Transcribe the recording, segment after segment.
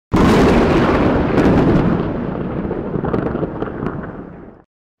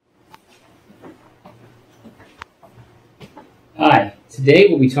Today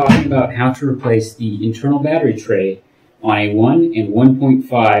we'll be talking about how to replace the internal battery tray on a 1 and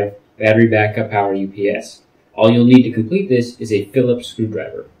 1.5 battery backup power UPS. All you'll need to complete this is a Phillips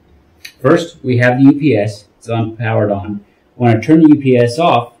screwdriver. First, we have the UPS. It's powered on. We want to turn the UPS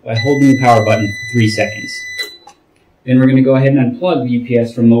off by holding the power button for 3 seconds. Then we're going to go ahead and unplug the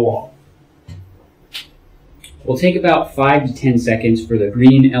UPS from the wall. We'll take about 5 to 10 seconds for the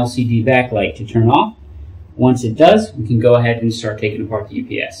green LCD backlight to turn off. Once it does, we can go ahead and start taking apart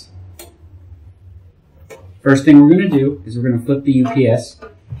the UPS. First thing we're going to do is we're going to flip the UPS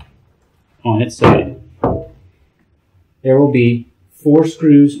on its side. There will be 4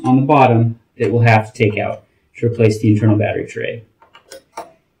 screws on the bottom that we'll have to take out to replace the internal battery tray.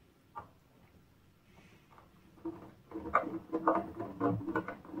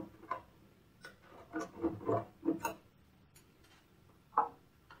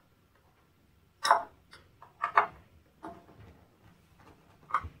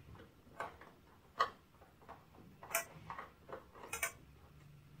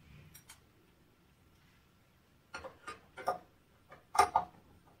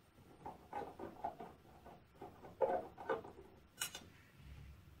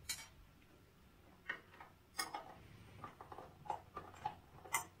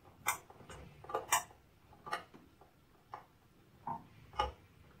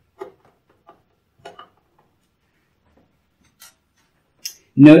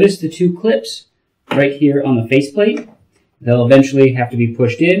 Notice the 2 clips right here on the faceplate. They'll eventually have to be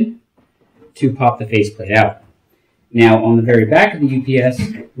pushed in to pop the faceplate out. Now, on the very back of the UPS,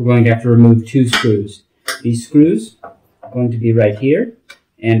 we're going to have to remove 2 screws. These screws are going to be right here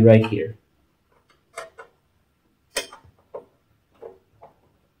and right here.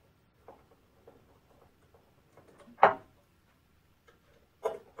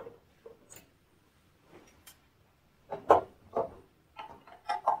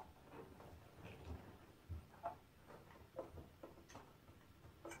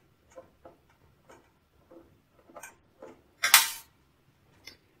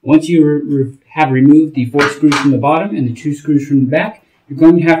 Once you have removed the 4 screws from the bottom and the 2 screws from the back, you're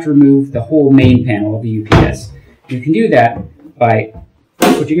going to have to remove the whole main panel of the UPS. You can do that by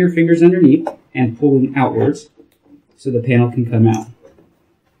putting your fingers underneath and pulling outwards so the panel can come out.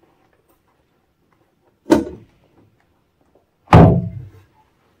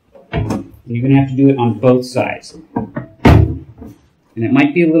 And you're going to have to do it on both sides. And it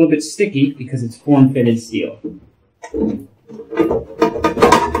might be a little bit sticky because it's form-fitted steel.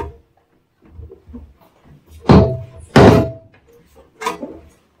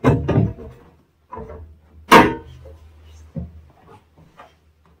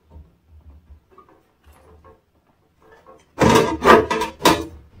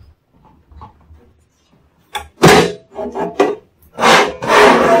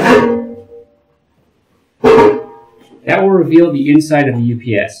 That will reveal the inside of the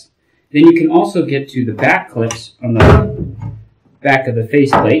UPS. Then you can also get to the back clips on the back of the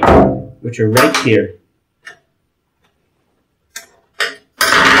faceplate, which are right here.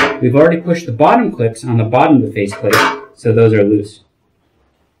 We've already pushed the bottom clips on the bottom of the faceplate, so those are loose.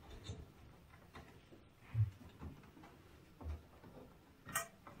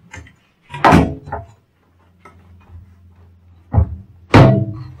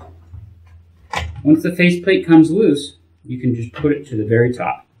 Once the faceplate comes loose, you can just put it to the very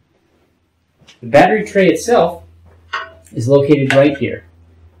top. The battery tray itself is located right here.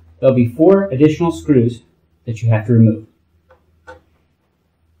 There'll be 4 additional screws that you have to remove.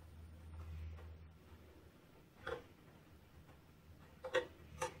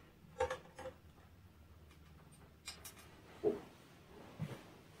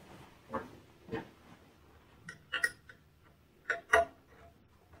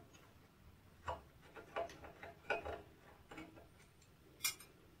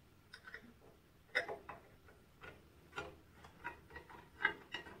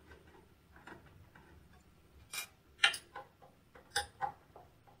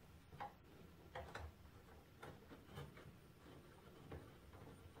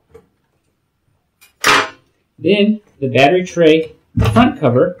 Then the battery tray front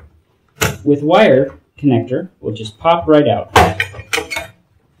cover with wire connector will just pop right out.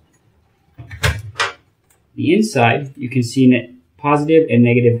 The inside, you can see positive and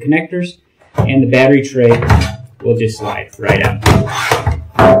negative connectors, and the battery tray will just slide right out.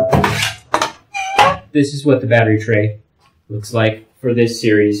 This is what the battery tray looks like for this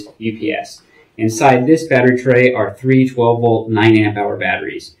series UPS. Inside this battery tray are 3 12-volt 9-amp-hour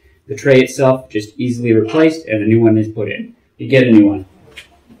batteries. The tray itself just easily replaced and a new one is put in. You get a new one.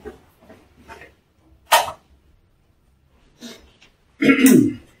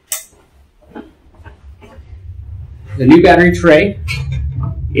 The new battery tray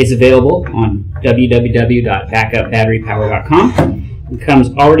is available on www.backupbatterypower.com. It comes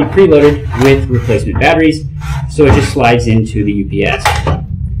already preloaded with replacement batteries, so it just slides into the UPS.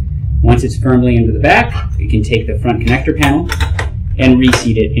 Once it's firmly into the back, you can take the front connector panel and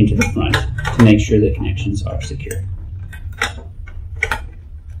reseat it into the front to make sure the connections are secure.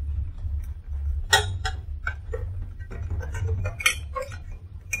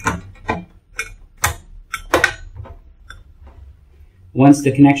 Once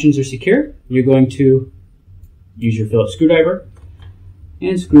the connections are secure, you're going to use your Phillips screwdriver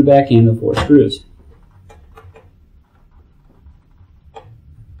and screw back in the 4 screws.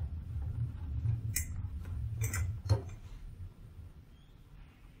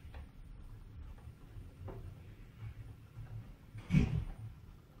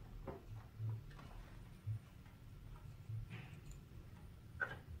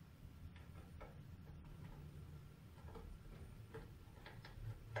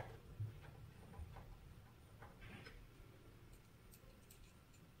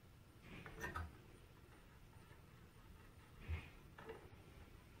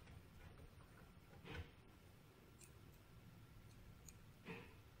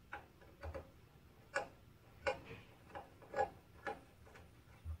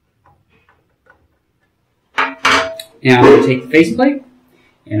 Now I'm going to take the faceplate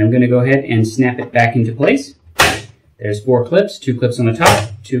and I'm going to go ahead and snap it back into place. There's 4 clips, 2 clips on the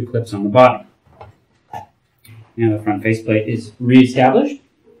top, 2 clips on the bottom. Now the front faceplate is re-established.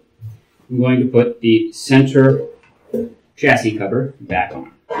 I'm going to put the center chassis cover back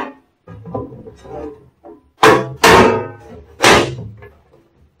on.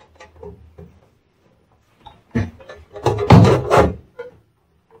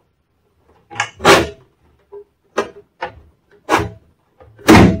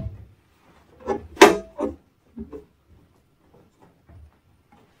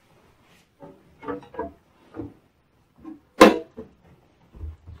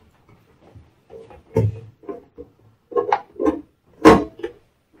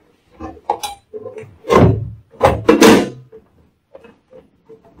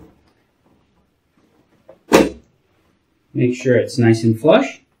 Make sure it's nice and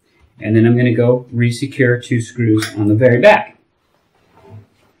flush, and then I'm going to go re-secure 2 screws on the very back.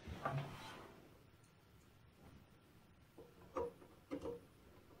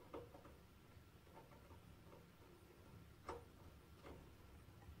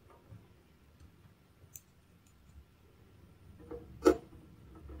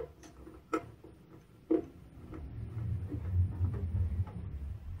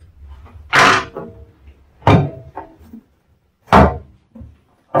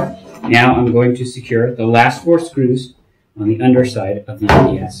 Now I'm going to secure the last 4 screws on the underside of the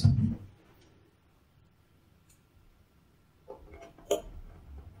UPS.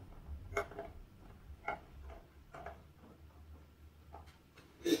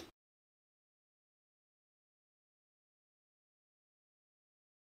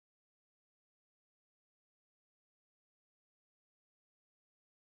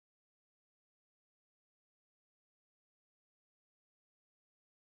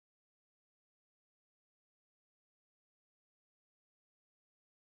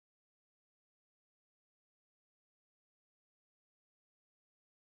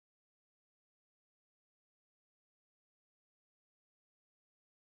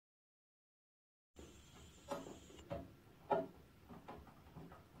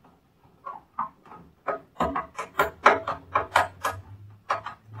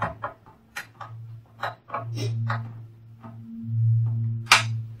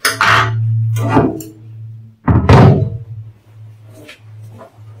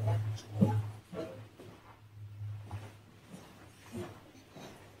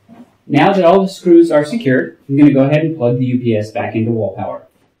 Now that all the screws are secured, I'm going to go ahead and plug the UPS back into wall power.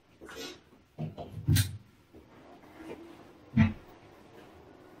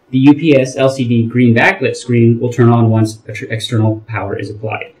 The UPS LCD green backlit screen will turn on once external power is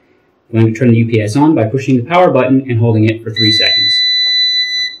applied. I'm going to turn the UPS on by pushing the power button and holding it for 3 seconds.